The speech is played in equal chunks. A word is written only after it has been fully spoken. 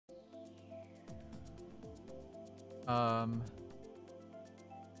Um,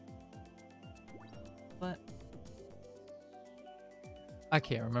 but I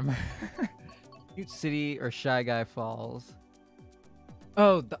can't remember. Cute City or Shy Guy Falls.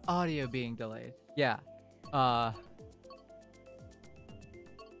 Oh, the audio being delayed. Yeah. I'm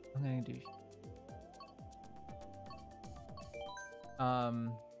gonna do.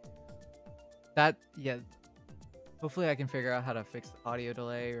 That, yeah. Hopefully I can figure out how to fix the audio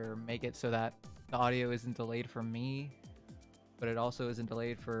delay or make it so that the audio isn't delayed for me, but it also isn't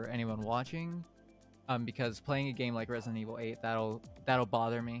delayed for anyone watching. Because playing a game like Resident Evil 8, that'll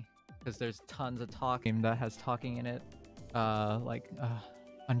bother me because there's tons of talking that has talking in it.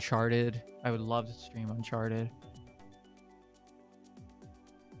 Uncharted. I would love to stream Uncharted.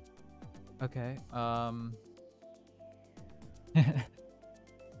 Okay.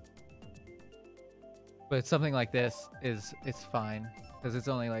 But something like this it's fine because it's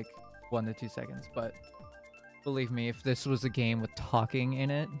only like 1 to 2 seconds. But believe me, if this was a game with talking in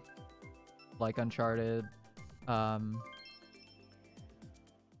it, like Uncharted,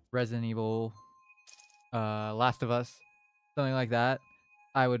 Resident Evil, Last of Us, something like that,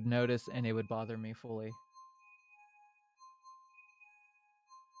 I would notice and it would bother me fully.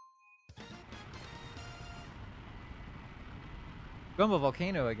 Gumbo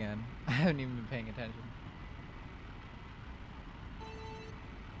Volcano again. I haven't even been paying attention.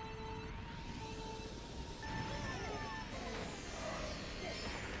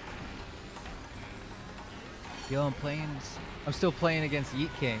 Yo, I'm still playing against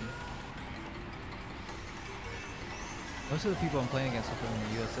Yeet King. Most of the people I'm playing against are from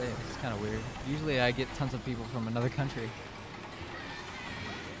the USA. It's kind of weird. Usually I get tons of people from another country.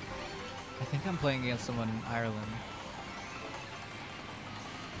 I think I'm playing against someone in Ireland.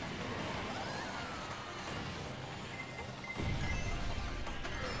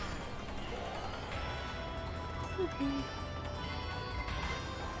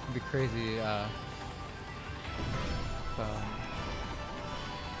 It'd be crazy,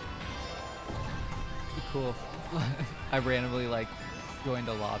 be cool if I randomly like joined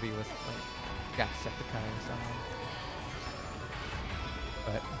a lobby with like Jacksepticeye or something.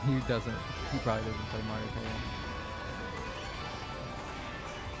 But he probably doesn't play Mario Kart.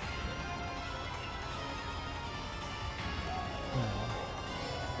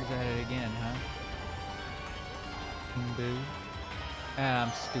 He's at it again, huh? Boo. And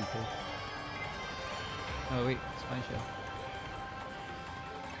I'm stupid. Oh wait, it's my show.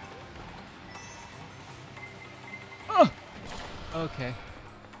 Oh! Okay.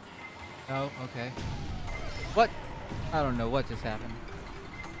 Oh, okay. What? I don't know what just happened.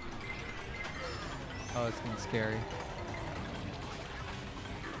 Oh, it's been scary.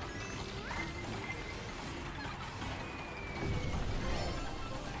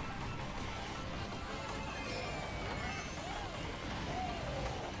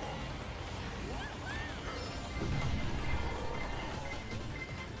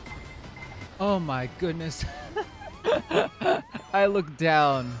 Oh my goodness. I looked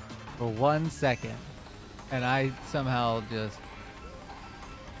down for 1 second and I somehow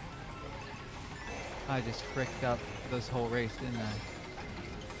I just fricked up this whole race, didn't I?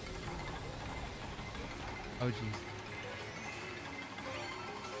 Oh jeez.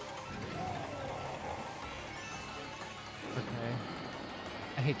 Okay.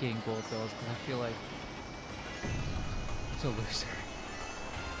 I hate getting gold bills because I feel like it's a loser.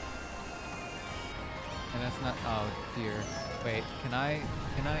 And that's not, oh dear. Wait, can I,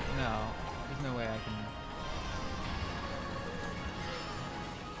 no. There's no way I can.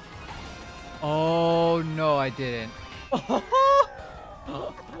 Oh no, I didn't.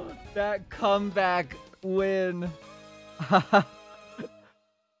 That comeback win. Oh,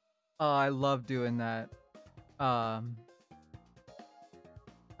 I love doing that. I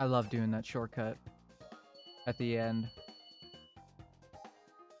love doing that shortcut at the end.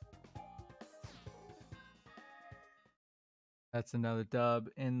 That's another dub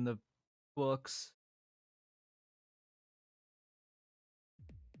in the books.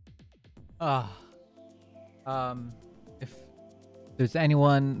 If there's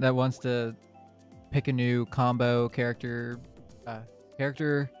anyone that wants to pick a new combo character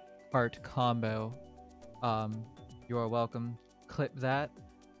part combo, you are welcome. Clip that.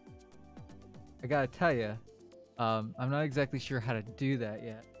 I gotta tell you, I'm not exactly sure how to do that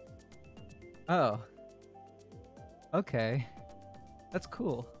yet. Oh. Okay. That's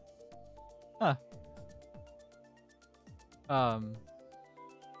cool. Huh.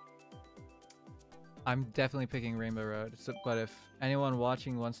 I'm definitely picking Rainbow Road, so, but if anyone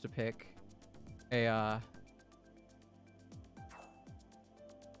watching wants to pick a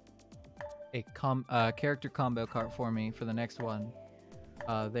a character combo cart for me for the next one,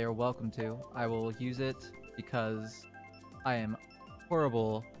 they are welcome to. I will use it because I am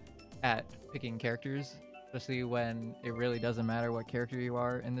horrible at picking characters, especially when it really doesn't matter what character you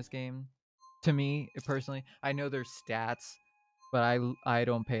are in this game. To me, personally, I know there's stats, but I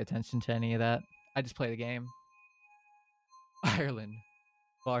don't pay attention to any of that. I just play the game. Ireland,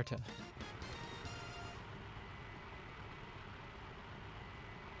 Barta.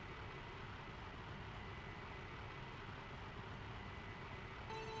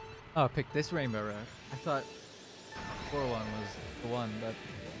 Oh, pick this Rainbow Road. I thought 4-1 was the one, but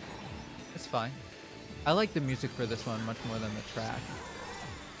it's fine. I like the music for this one much more than the track.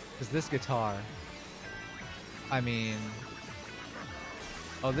 Because this guitar, I mean...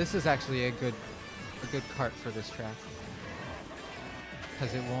 Oh, this is actually a good cart for this track.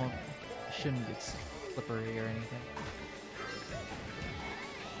 Because it shouldn't get slippery or anything.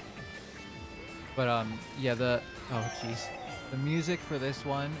 But, yeah, oh, jeez. The music for this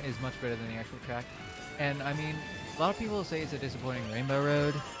one is much better than the actual track. And, I mean, a lot of people say it's a disappointing Rainbow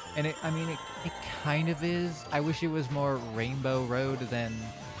Road. And it kind of is. I wish it was more Rainbow Road than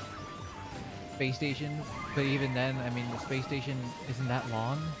Space Station. But even then, I mean, the Space Station isn't that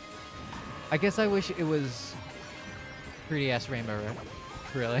long. I guess I wish it was 3DS Rainbow Road.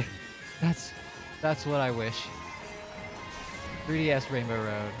 Really. That's what I wish. 3DS Rainbow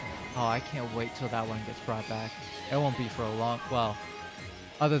Road. Oh, I can't wait till that one gets brought back. It won't be for a long... Well,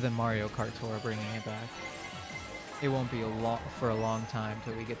 other than Mario Kart Tour bringing it back. It won't be for a long time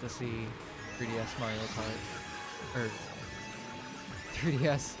till we get to see 3DS Mario Kart. Or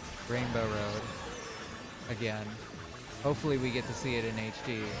 3DS Rainbow Road again. Hopefully we get to see it in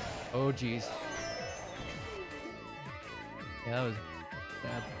HD. Oh, jeez. Yeah, that was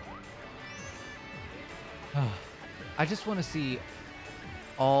bad. I just want to see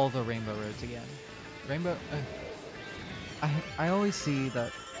all the Rainbow Roads again. Rainbow... I always see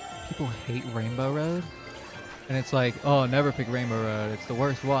that people hate Rainbow Road. And it's like, oh, never pick Rainbow Road. It's the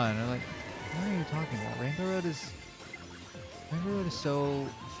worst one. And I'm like, what are you talking about? Rainbow Road is so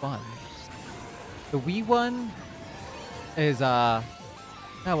fun. The Wii one is, that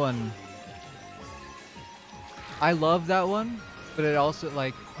one... I love that one, but it also,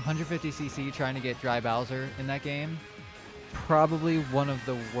 like, 150cc trying to get Dry Bowser in that game. Probably one of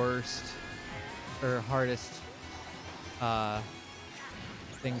the worst or hardest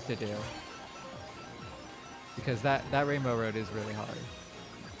things to do. Because that Rainbow Road is really hard.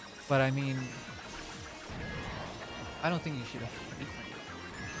 But I mean, I don't think you should hate it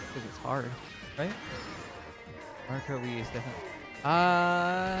because it's hard, right? Mario Kart Wii is definitely...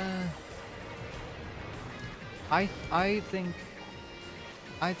 I think...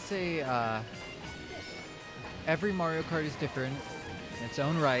 I'd say, every Mario Kart is different in its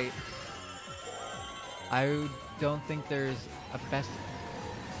own right. I don't think there's a best...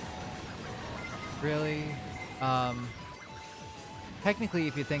 Really? Technically,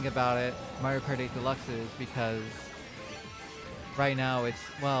 if you think about it, Mario Kart 8 Deluxe is, because right now it's,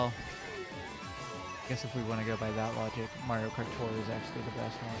 well, I guess if we want to go by that logic, Mario Kart Tour is actually the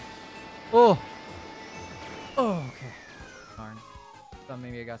best one. Oh! Oh, okay. Darn. Thought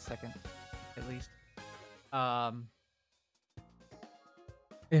maybe I got second, at least.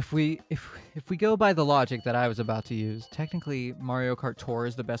 If we go by the logic that I was about to use, technically Mario Kart Tour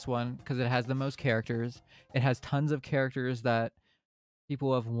is the best one because it has the most characters. It has tons of characters that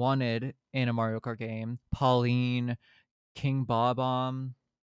people have wanted in a Mario Kart game. Pauline, King Bob-omb.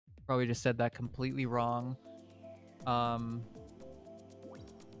 Probably just said that completely wrong.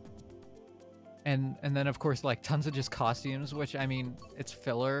 And then of course like tons of just costumes, which I mean it's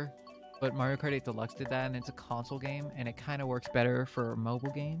filler. But Mario Kart 8 Deluxe did that, and it's a console game, and it kind of works better for a mobile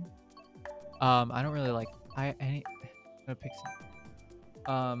game. I don't really like... I'm gonna pick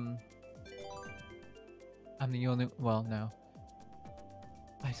some... I'm the only... Well, no.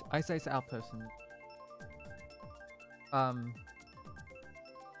 Ice Outpost and...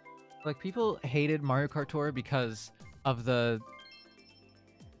 Like, people hated Mario Kart Tour because of the...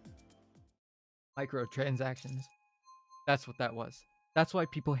 microtransactions. That's what that was. That's why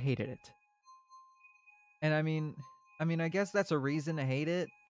people hated it. And I mean, I guess that's a reason to hate it,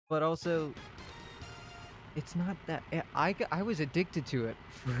 but also, it's not that... I was addicted to it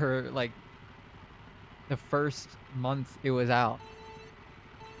for, like, the first month it was out.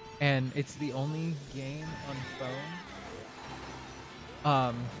 And it's the only game on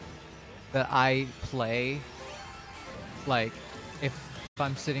phone that I play. Like, if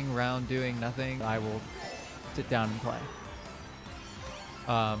I'm sitting around doing nothing, I will sit down and play.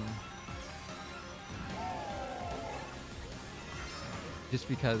 Just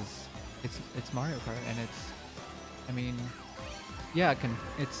because it's Mario Kart, and I mean, yeah,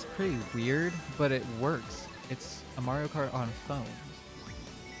 it's pretty weird, but it works. It's a Mario Kart on phones.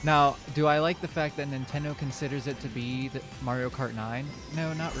 Now, do I like the fact that Nintendo considers it to be the Mario Kart 9?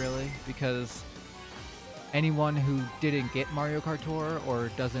 No, not really, because anyone who didn't get Mario Kart Tour or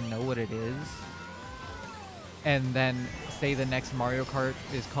doesn't know what it is, and then say the next Mario Kart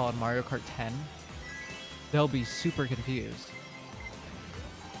is called Mario Kart 10, they'll be super confused.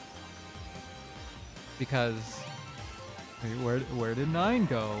 Because where did 9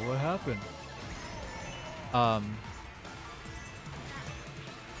 go? What happened? Oh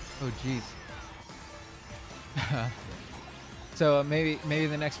jeez. So maybe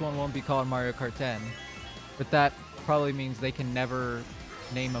the next one won't be called Mario Kart 10, but that probably means they can never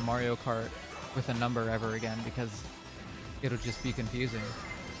name a Mario Kart with a number ever again because it'll just be confusing.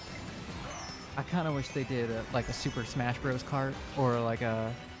 I kind of wish they did like a Super Smash Bros. Kart or like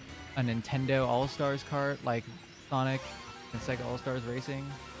a Nintendo All-Stars kart, like Sonic and Sega All-Stars Racing.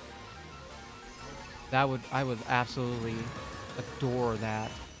 I would absolutely adore that.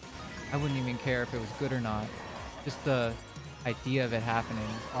 I wouldn't even care if it was good or not. Just the idea of it happening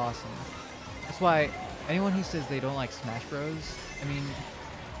is awesome. That's why anyone who says they don't like Smash Bros, I mean,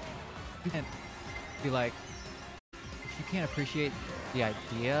 you can't be like, if you can't appreciate the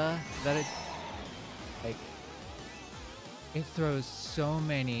idea that it throws so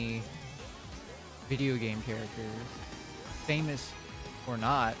many video game characters, famous or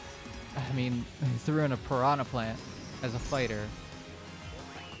not. I mean, he threw in a piranha plant as a fighter,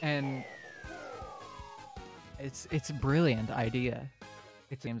 and it's a brilliant idea.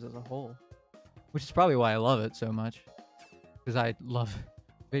 It's games as a whole, which is probably why I love it so much, because I love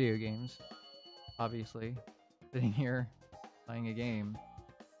video games. Obviously, sitting here playing a game.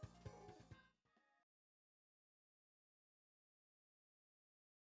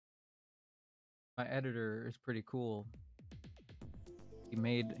 My editor is pretty cool. He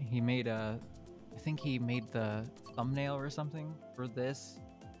made a, I think he made the thumbnail or something for this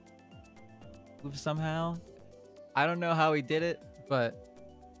somehow. I don't know how he did it, but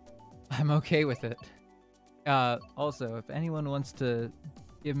I'm okay with it. Also, if anyone wants to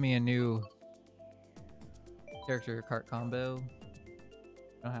give me a new character kart combo, you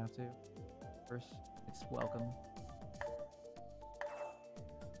don't have to. First, it's welcome.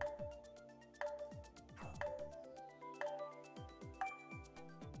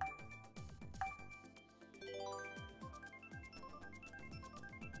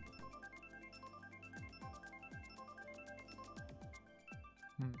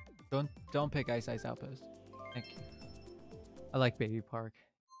 Don't pick Ice Outpost. Thank you. I like Baby Park.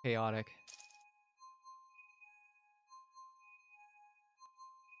 Chaotic.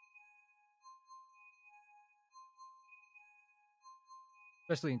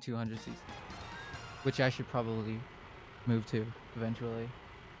 Especially in 200cc, which I should probably move to eventually.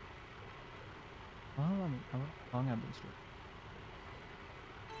 How long have I been streaming?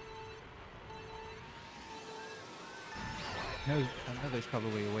 I know there's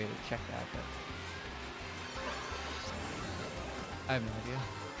probably a way to check that, but I have no idea.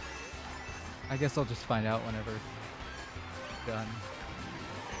 I guess I'll just find out whenever it's done.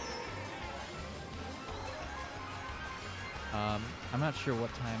 I'm not sure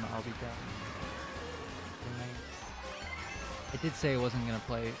what time I'll be done. I did say I wasn't gonna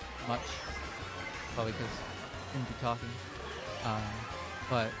play much, probably because I didn't be talking.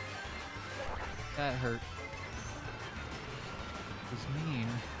 But that hurt. It was mean.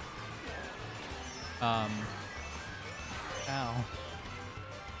 Ow.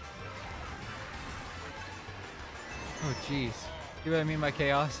 Oh jeez. See what I mean by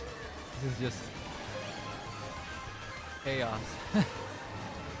chaos? This is just chaos. This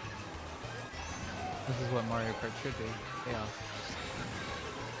is what Mario Kart should be. Chaos.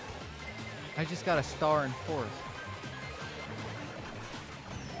 I just got a star in fourth.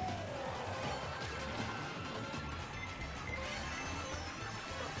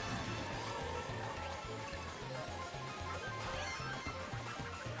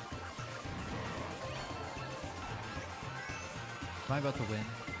 Am I about to win?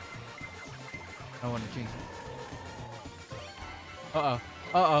 I don't want to jinx it. Uh-oh.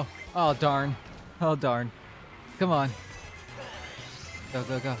 Uh-oh. Oh, darn. Oh, darn. Come on. Go,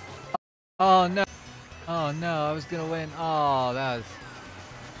 go, go. Oh, no. Oh, no. I was going to win. Oh, that's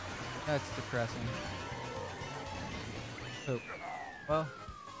depressing. Oh. Well.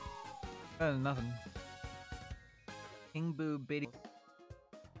 Better than nothing. King Boo Biddy.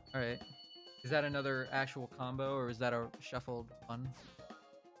 Alright. Is that another actual combo, or is that a shuffled one?